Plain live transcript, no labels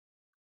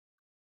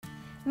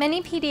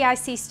Many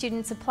PDIC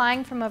students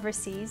applying from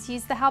overseas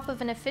use the help of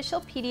an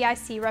official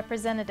PDIC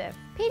representative.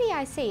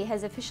 PDIC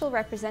has official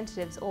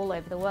representatives all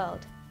over the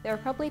world. There are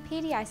probably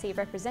PDIC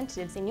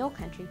representatives in your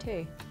country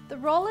too. The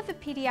role of a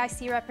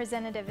PDIC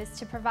representative is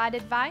to provide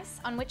advice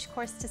on which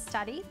course to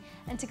study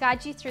and to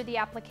guide you through the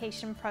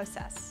application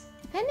process.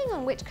 Depending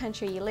on which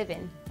country you live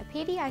in, a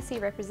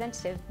PDIC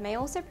representative may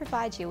also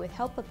provide you with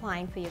help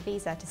applying for your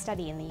visa to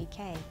study in the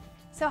UK.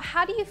 So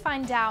how do you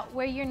find out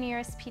where your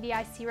nearest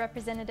PDIC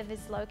representative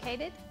is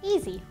located?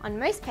 Easy. On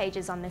most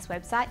pages on this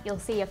website, you'll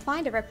see a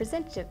Find a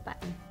Representative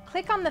button.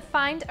 Click on the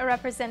Find a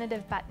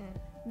Representative button,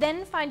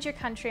 then find your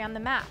country on the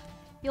map.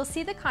 You'll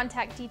see the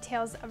contact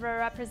details of a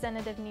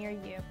representative near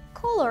you.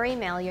 Call or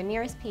email your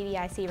nearest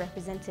PDIC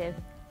representative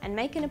and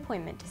make an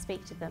appointment to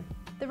speak to them.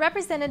 The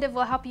representative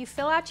will help you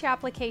fill out your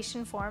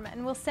application form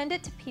and will send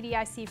it to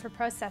PDIC for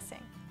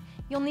processing.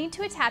 You'll need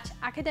to attach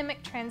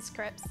academic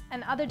transcripts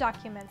and other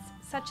documents,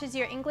 such as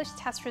your English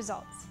test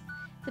results.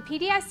 The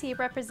PDIC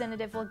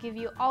representative will give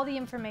you all the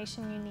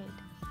information you need.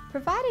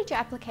 Provided your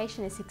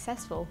application is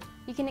successful,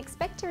 you can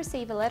expect to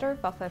receive a letter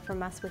of offer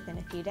from us within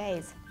a few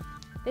days.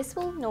 This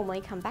will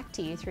normally come back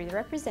to you through the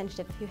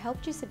representative who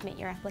helped you submit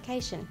your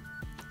application.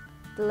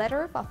 The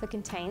letter of offer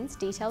contains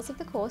details of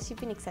the course you've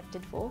been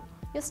accepted for,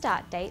 your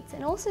start dates,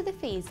 and also the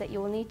fees that you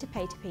will need to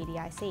pay to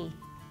PDIC.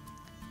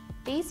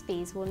 These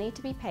fees will need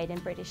to be paid in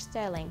British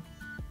sterling.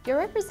 Your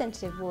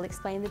representative will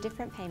explain the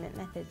different payment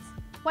methods.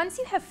 Once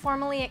you have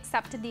formally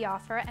accepted the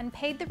offer and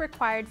paid the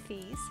required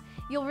fees,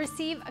 you'll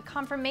receive a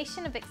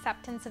Confirmation of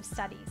Acceptance of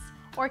Studies,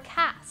 or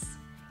CAS.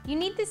 You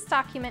need this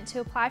document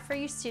to apply for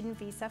your student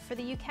visa for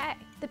the UK.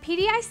 The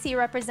PDIC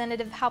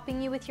representative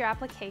helping you with your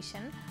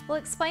application will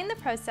explain the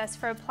process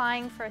for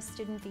applying for a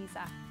student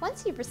visa.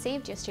 Once you've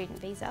received your student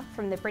visa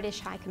from the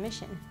British High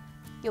Commission,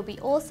 you'll be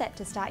all set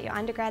to start your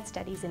undergrad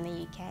studies in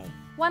the UK.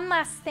 One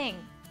last thing.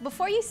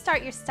 Before you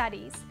start your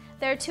studies,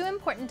 there are two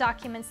important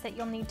documents that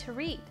you'll need to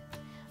read.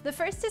 The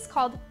first is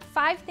called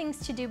 5 Things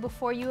to Do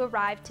Before You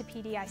Arrive to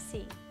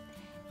PDIC.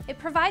 It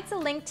provides a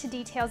link to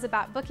details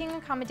about booking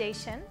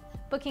accommodation,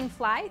 booking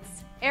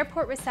flights,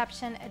 airport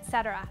reception,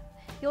 etc.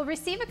 You'll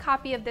receive a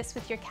copy of this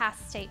with your CAS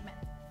statement.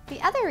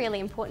 The other really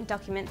important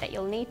document that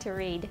you'll need to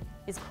read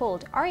is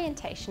called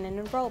Orientation and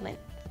Enrolment.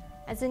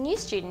 As a new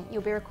student,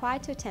 you'll be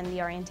required to attend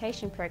the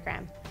orientation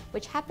program,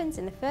 which happens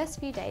in the first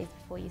few days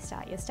before you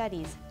start your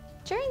studies.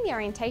 During the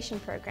orientation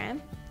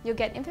program, you'll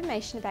get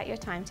information about your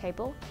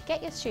timetable,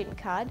 get your student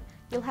card,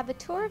 you'll have a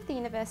tour of the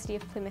University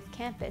of Plymouth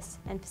campus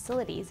and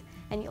facilities,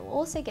 and you'll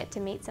also get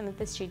to meet some of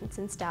the students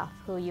and staff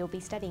who you'll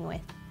be studying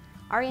with.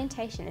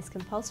 Orientation is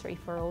compulsory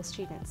for all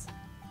students.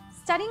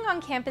 Studying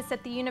on campus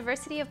at the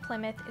University of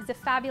Plymouth is a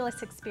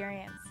fabulous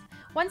experience.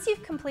 Once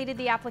you've completed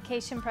the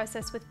application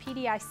process with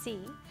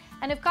PDIC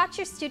and have got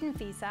your student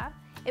visa,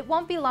 it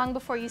won't be long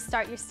before you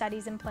start your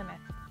studies in Plymouth.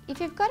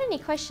 If you've got any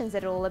questions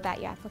at all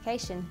about your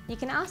application, you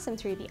can ask them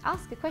through the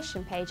Ask a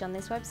Question page on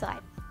this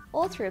website,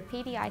 or through a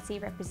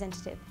PDIC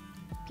representative.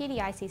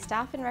 PDIC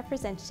staff and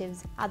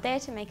representatives are there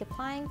to make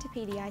applying to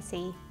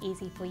PDIC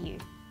easy for you.